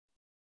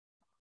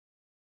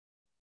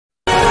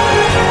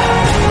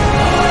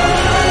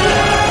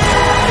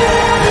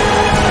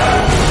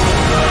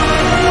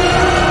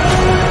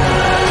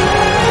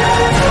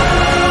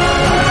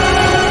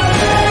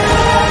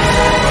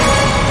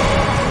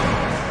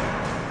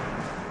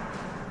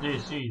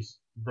This is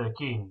the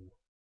king.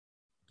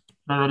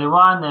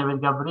 Everyone, I'm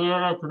with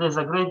Gabriele. Today's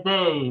a great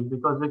day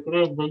because we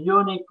create the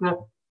unique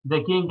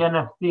The King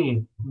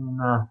NFT in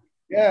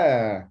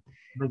Yeah,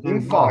 the in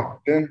King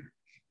box. fact,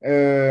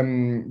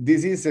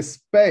 this is a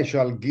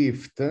special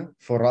gift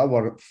for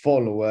our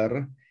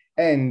follower,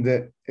 and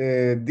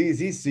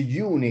this is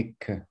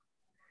unique.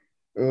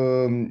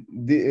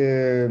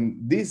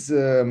 This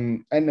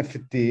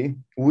NFT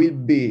will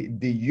be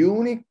the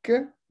unique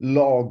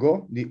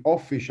logo, the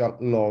official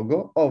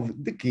logo of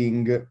the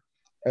King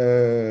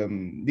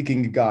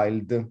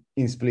Guild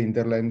in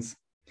Splinterlands.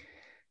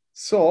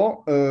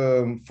 So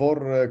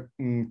for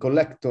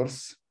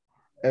collectors,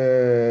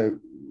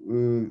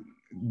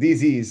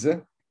 this is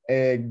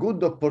a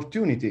good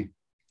opportunity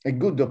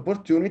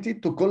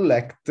to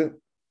collect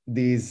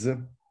this.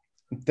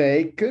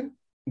 Take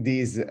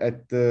this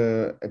at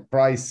a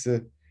price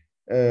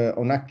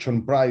on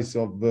action price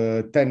of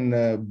 10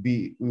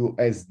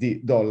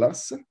 BUSD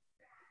dollars,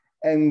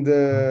 and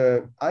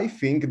I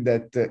think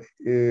that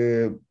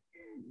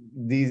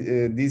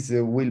this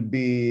will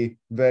be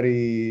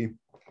very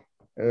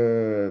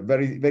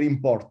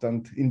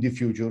important in the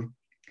future,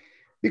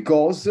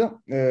 because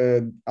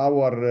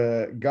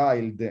our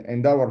guild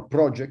and our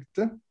project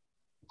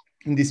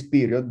in this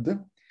period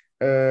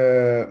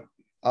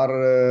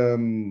are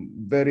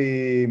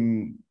very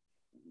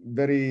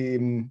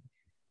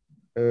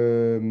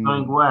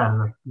Going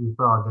well, the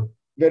project.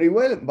 very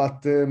well,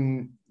 but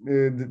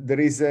there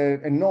is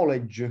a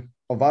knowledge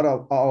of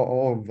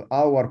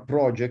our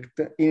project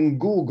in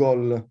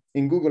Google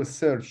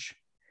search.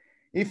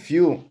 If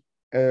you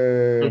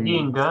The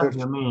King, search,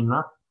 you mean?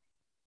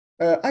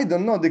 I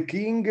don't know the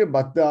King,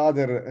 but the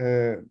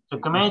other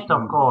Checkmate,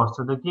 of course.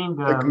 The King.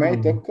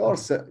 Checkmate, of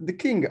course. The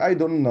King, I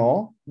don't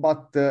know,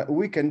 but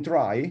we can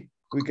try.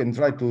 We can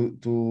try to.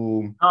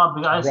 No,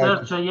 because I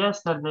searched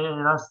yesterday,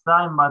 last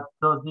time, but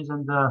those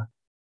didn't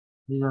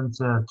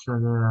search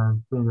the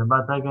thing.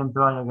 But I can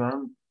try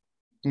again.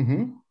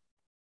 Mm-hmm.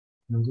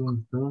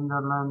 Using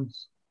Finland.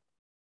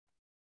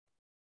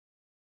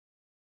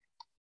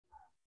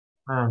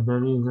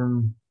 There is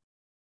an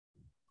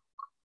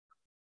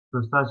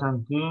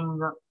Crustacean King,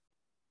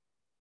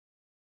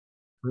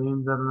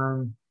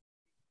 Finland.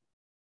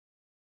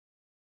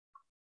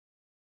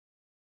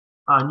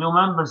 New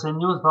members and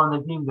news from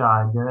the King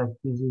Guide.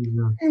 This is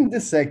In the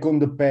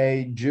second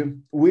page,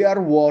 we are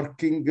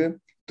working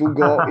to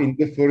go in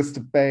the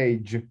first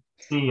page.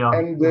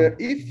 And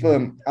if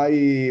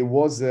I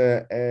was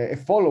a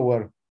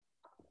follower,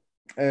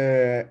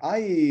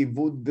 I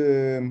would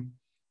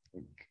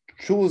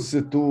choose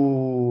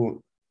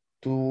to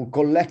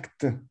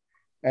collect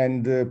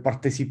and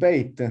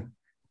participate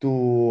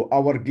to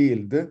our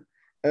guild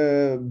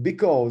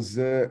because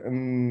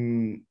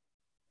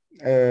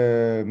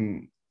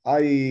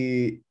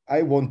I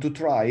want to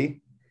try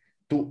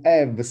to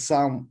have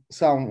something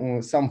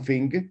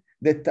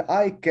that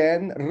I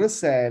can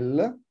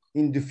resell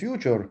in the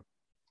future.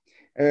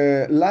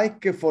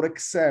 Like, for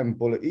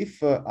example,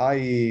 if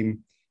I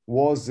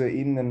was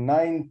in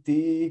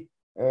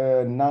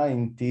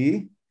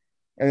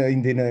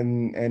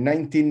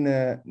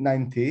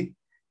 1990,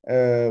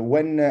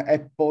 when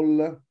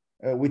Apple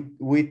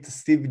with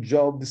Steve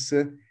Jobs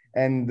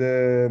and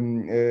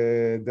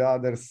the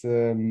others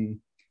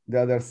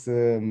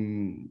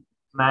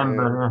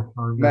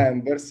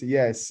members,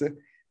 yes,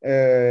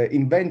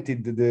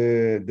 invented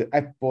the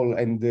Apple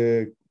and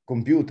the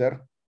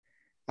computer.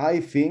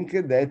 I think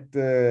that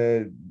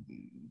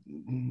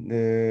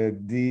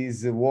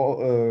this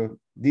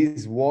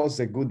was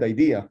a good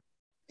idea.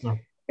 Yeah.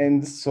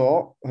 And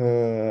so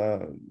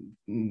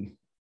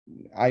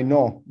I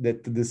know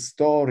that the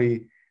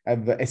story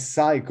have a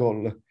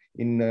cycle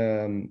in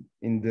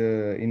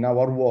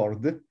our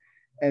world,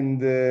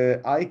 and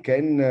I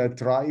can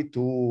try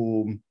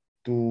to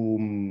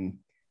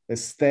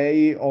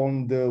stay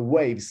on the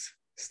waves,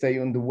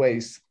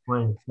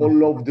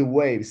 follow the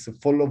waves,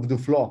 follow the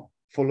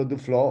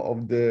flow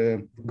of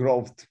the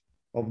growth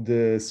of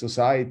the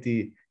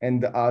society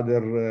and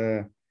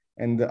others.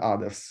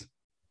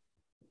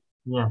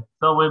 Yeah,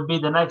 so will be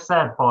the next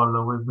Apple.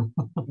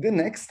 The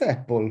next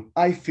Apple.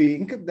 I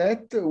think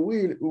that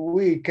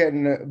we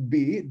can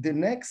be the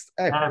next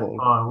Apple.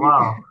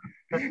 Wow.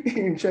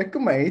 In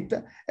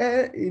Checkmate,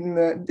 in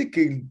the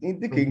King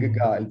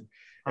Guild.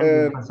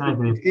 The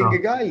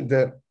King Guild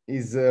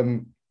is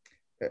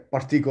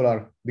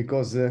particular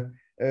because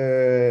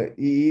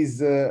he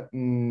is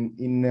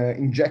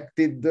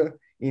injected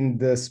in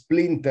the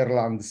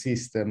Splinterland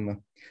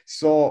system.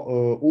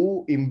 So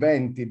who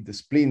invented the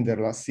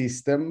Splinterland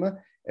system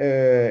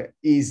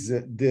is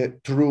the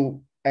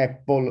true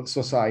Apple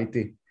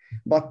society.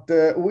 But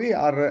we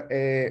are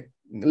a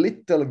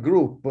little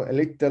group, a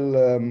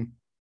little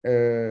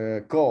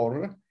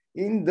core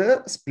in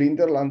the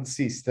Splinterland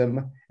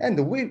system, and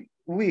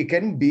we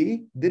can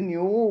be the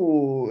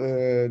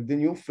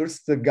new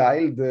first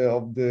guild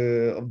of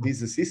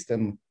this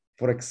system.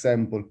 For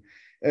example,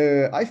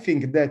 I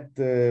think that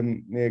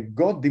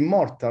God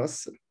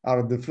Immortals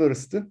are the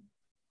first.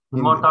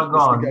 Immortal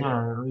God,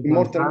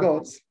 Immortal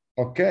Gods.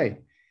 Okay,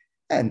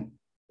 and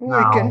we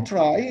can Now,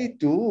 try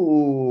no, to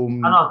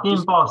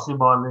Team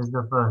Possible is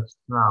the first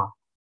now.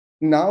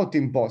 now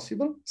Team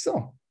Possible.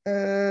 So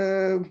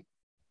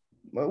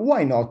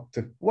why not?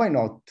 Why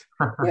not?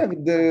 We have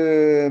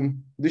the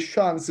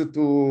chance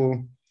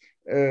um,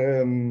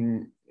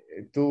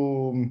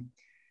 to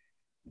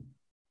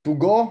to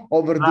go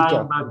over the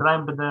top.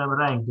 Climb the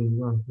ranking.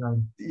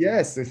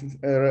 Yes,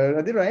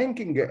 the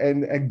ranking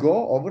and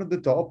go over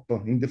the top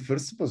in the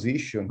first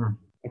position. Hmm.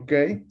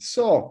 Okay,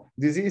 so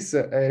this is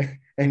an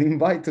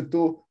invite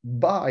to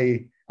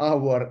buy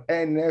our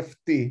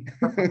NFT.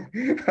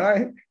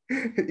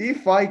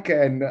 If I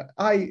can,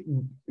 I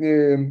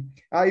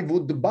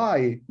would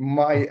buy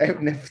my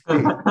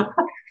NFT,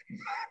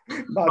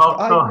 but Of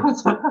I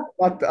course.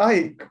 but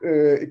I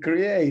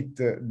create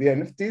the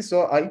NFT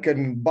so I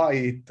can buy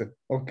it.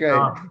 Okay,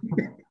 Oh,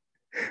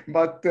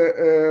 but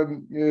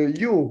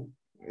you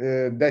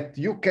that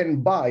you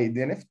can buy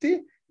the NFT,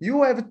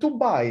 you have to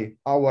buy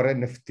our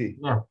NFT.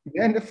 yeah, The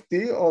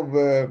NFT of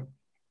the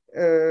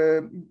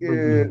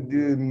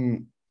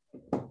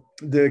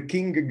the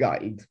King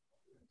Guide.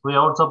 We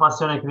also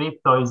Passione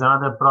Crypto is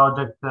another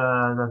project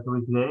that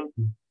we create.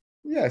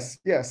 Yes,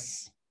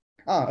 yes.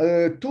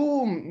 To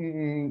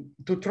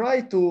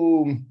try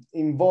to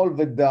involve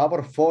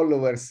our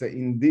followers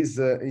in this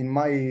in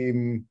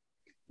my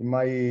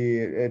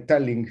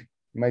telling,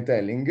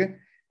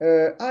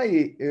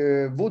 I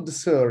would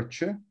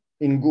search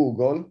in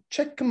Google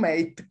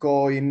checkmate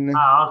coin,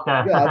 Ah,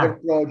 okay. the other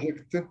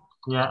project.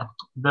 Yeah,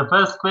 the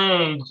first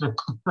page.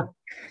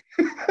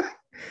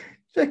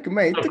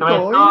 Checkmate Checkmate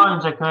coin coin,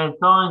 checkmate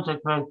coin,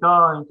 checkmate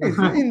coin. is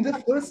in the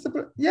first.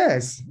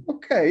 Yes,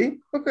 okay,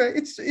 okay.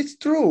 It's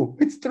true.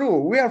 It's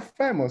true. We are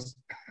famous.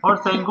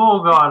 Also in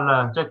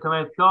Google,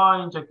 checkmate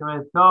coin,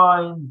 checkmate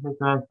coin,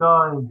 checkmate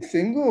coin. It's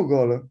in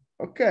Google.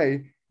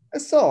 Okay.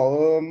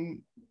 So,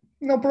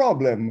 no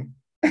problem.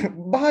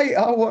 Buy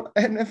our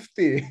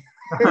NFT.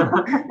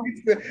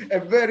 It's a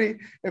very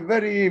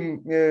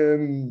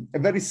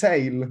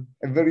sale,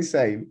 a very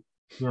sale.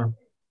 Yeah,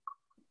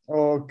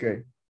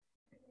 Okay.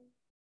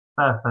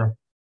 perfect.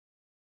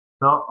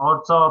 So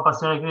also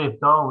Passione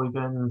Crypto, we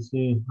can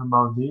see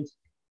about this.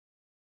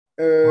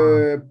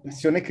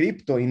 Passione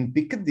Crypto in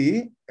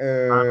PICD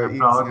Another is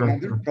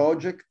project. another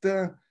project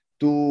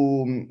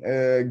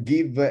to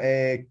give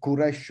a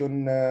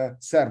curation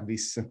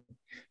service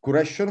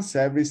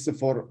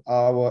for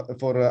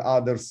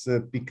others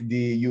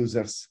PICD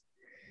users,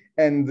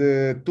 and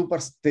to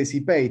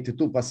participate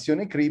to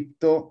Passione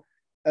Crypto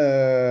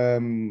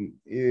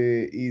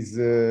is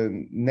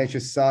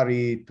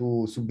necessary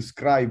to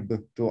subscribe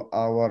to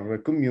our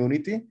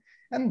community,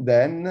 and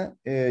then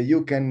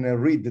you can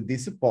read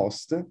this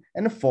post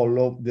and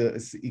follow the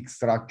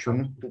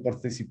instruction to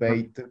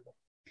participate.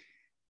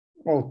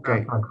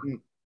 Okay.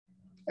 Perfect.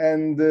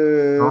 And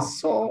No?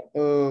 so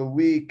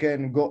we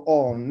can go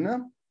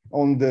on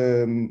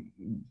the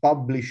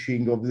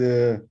publishing of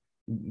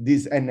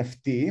this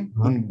NFT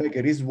Mhm. in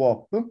Bakery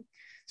Swap.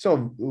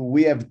 So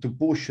we have to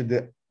push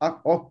the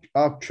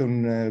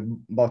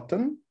auction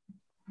button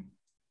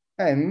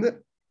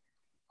and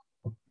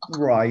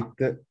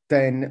write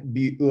 10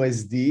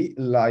 BUSD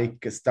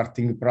like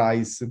starting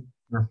price.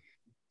 Yeah.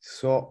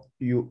 So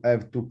you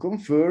have to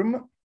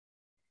confirm.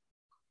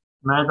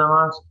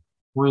 MetaMask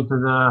with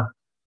the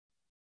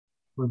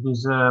with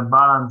this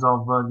balance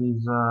of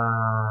this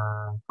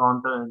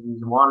content,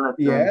 this wallet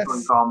in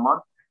Yes, common.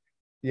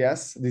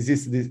 yes, this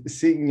is the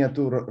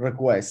signature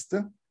request.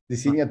 The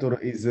signature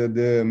is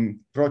the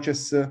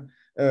process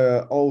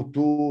how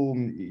to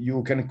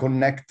you can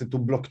connect to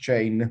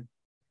blockchain.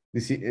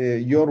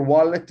 Your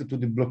wallet to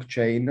the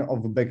blockchain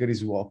of Bakery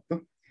Swap,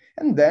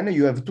 and then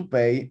you have to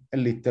pay a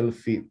little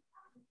fee.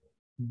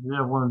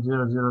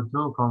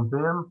 0.002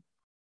 confirm.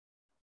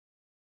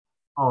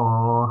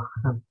 Oh,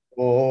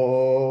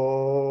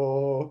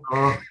 Oh,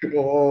 oh.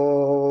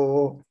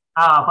 oh.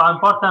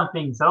 Important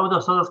thing.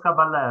 Saludos todos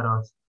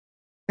caballeros.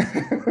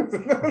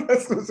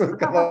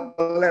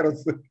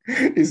 Caballeros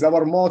is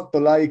our motto,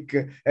 like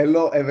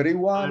hello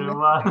everyone.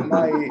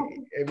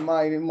 Everyone.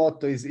 My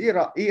motto is here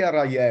I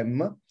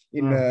am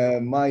in Yeah,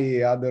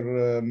 my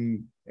other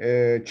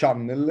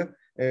channel,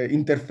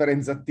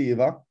 Interferenza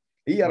Attiva.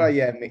 Here yeah. I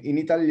am in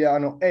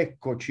italiano,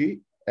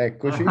 eccoci,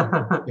 eccoci.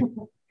 Yeah.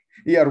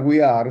 Here we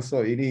are,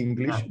 so in Yeah,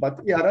 English, but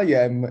here I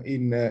am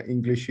in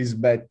English is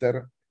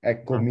better. yeah.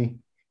 Eccomi.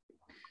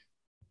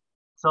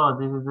 So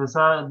this is the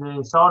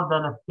sold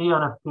NFT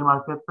on NFT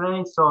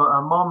marketplace. So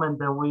a moment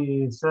that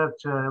we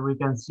search, we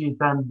can see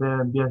 10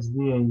 BSD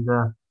in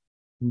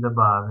the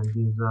bar.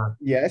 In this,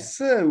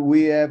 Yes,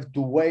 we have to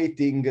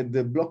waiting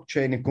the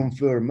blockchain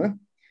confirm.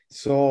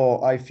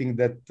 So I think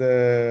that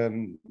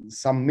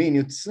some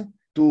minutes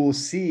to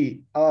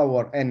see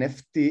our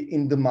NFT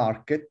in the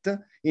market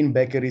in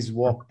Bakery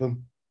Swap.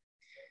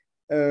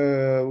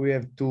 We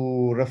have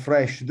to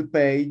refresh the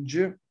page,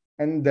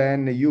 and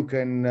then you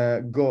can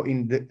go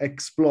in the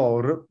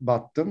Explore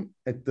button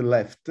at the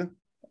left of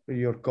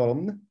your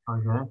column,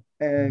 okay.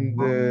 and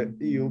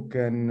you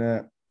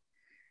can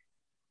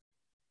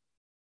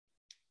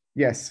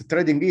Yes,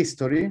 trading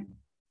history.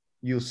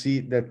 You see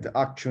that the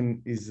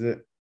action is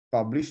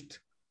published,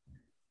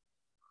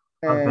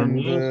 and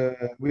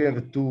we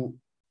have to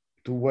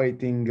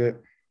wait.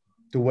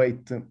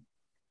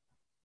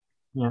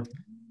 Yeah.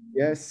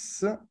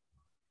 Yes.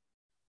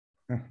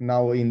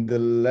 Now in the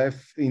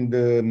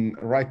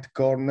right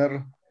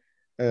corner,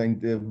 in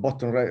the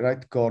bottom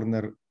right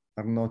corner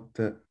are not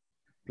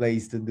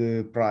placed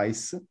the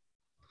price.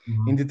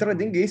 In the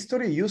trading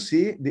history, you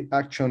see the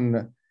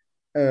action,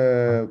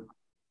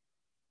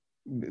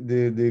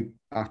 the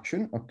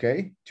action.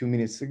 Okay, 2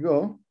 minutes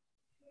ago.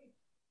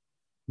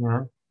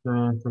 Yeah, 2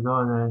 minutes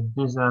ago.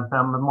 This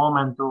from the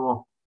moment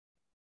to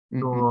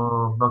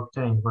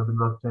blockchain, for the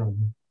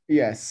blockchain.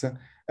 Yes,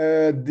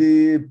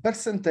 the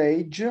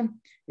percentage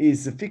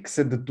is fixed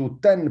to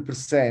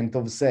 10%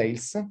 of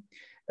sales.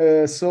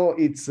 So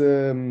it's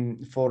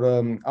for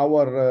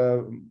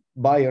our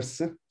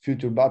buyers,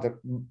 future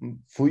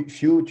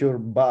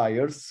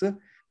buyers,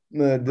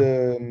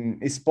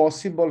 it's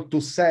possible to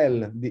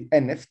sell the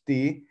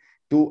NFT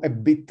to a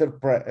bitter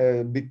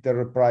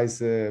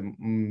price, a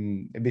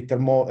bitter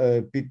more,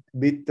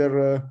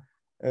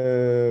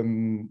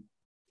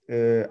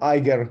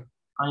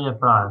 higher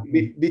price.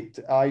 bit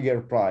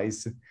higher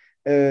price.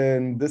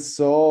 And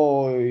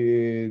so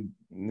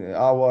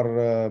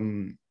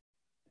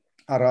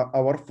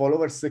our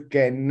followers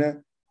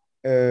can,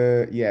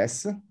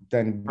 yes,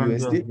 10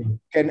 USD,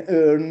 can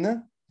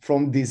earn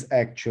from this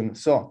action.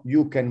 So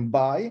you can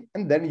buy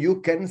and then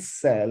you can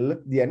sell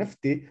the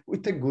NFT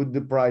with a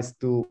good price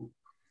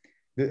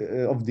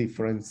of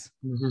difference.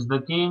 This is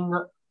the king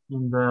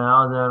in the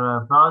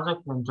other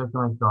project and check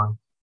my coin.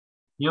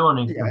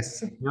 Unique.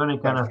 Yes.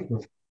 Unique Perfect.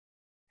 NFT.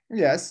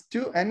 Yes,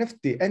 2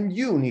 NFT and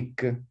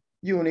unique.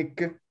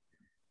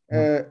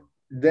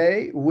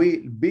 They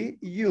will be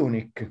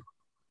unique.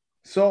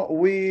 So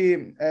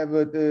we have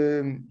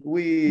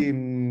we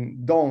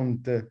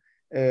don't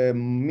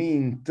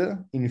mint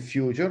in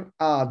future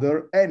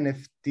other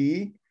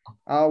NFT,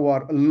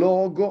 our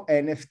logo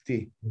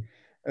NFT.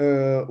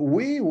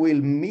 We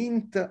will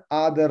mint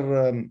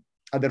other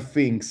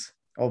things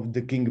of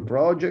the King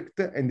project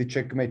and the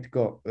Checkmate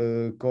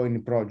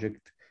coin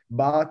project,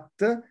 but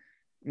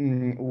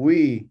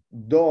we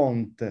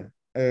don't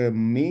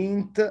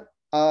mint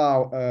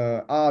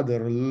our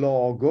other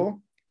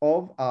logo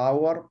of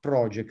our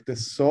project.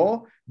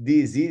 So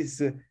this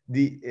is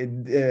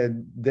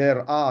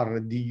there are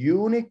the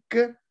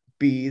unique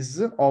piece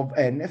of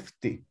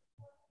NFT.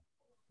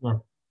 Yeah.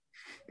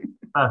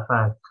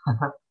 Perfect.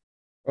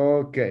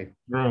 Okay.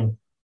 Great.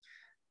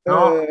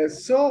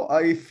 So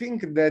I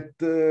think that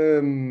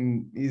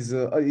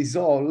is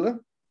all.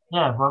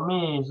 Yeah, for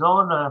me it's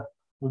all.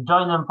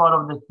 Join and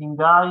follow the King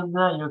Guide.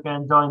 You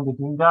can join the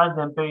King Guide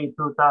and pay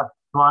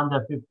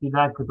 250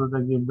 lakh to the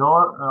guild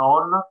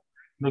all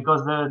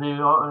because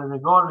the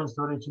goal is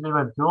to reach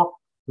level 2.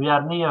 We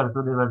are near to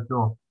level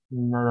 2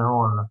 in the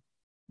hall.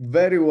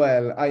 Very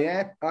well.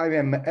 I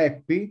am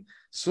happy.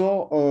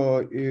 So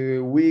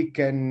we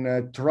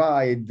can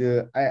try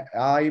the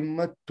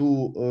aim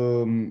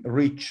to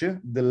reach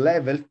the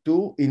level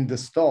 2 in the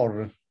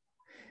store,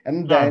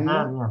 and then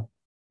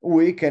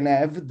we can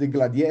have the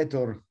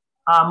gladiator.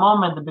 A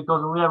moment,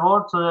 because we have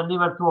also the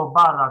level 2 of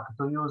Barrack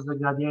to use the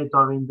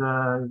gladiator in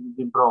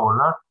the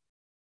brawl.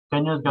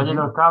 Can use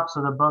gladiator caps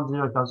or the bronze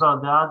level caps. So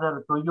the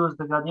other, to use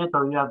the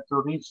gladiator, you have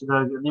to reach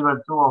the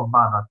level 2 of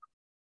Barrack.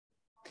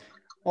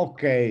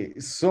 Okay,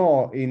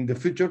 so in the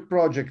future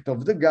project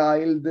of the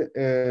guild,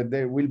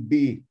 there will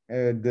be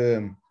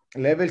the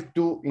level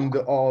 2 in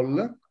the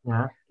hall,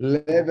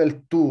 level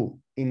 2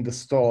 in the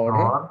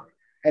store,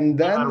 and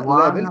then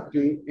level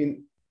 2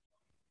 in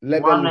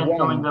level 1 and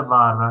 2 in the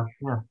barrack.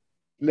 Yeah.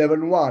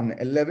 Level 1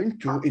 and level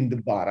 2 in the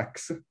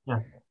barracks. Yeah.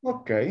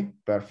 Okay,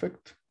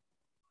 perfect.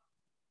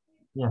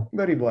 Yeah.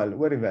 Very well,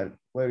 very well,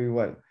 very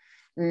well.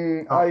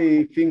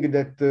 I think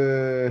that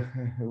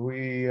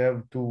we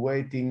have to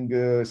waiting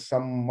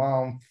some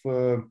month,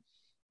 6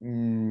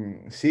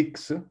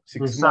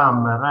 months.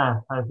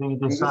 Summer, I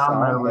think the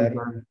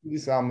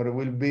summer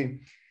will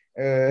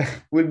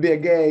be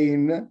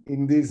again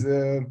in this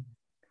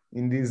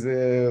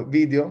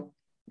video,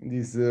 in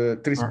this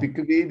three-speak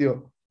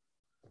video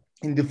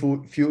in the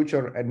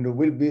future, and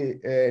will be,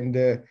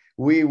 and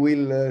we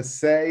will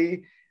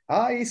say,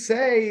 I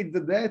said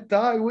that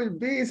I will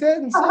be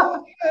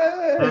Senso.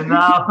 And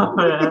now,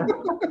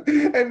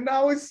 and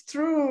now it's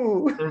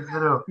true. It's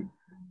true.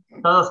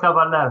 Todos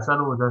caballeros,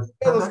 saludos.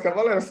 Todos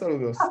caballeros,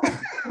 saludos.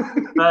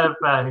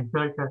 Perfect.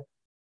 Okay.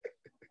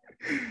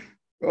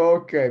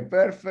 Okay,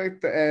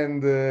 perfect,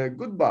 and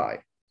goodbye.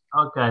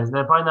 Okay,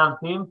 the final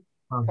team.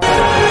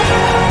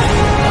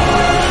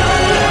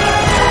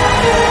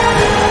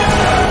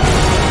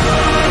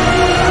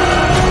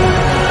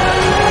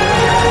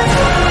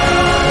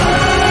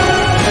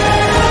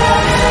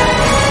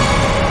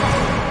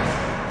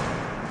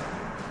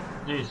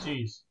 This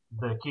is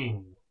the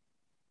king.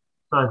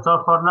 So it's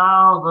all for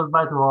now.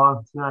 Goodbye to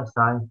all. See you next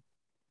time.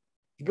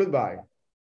 Goodbye.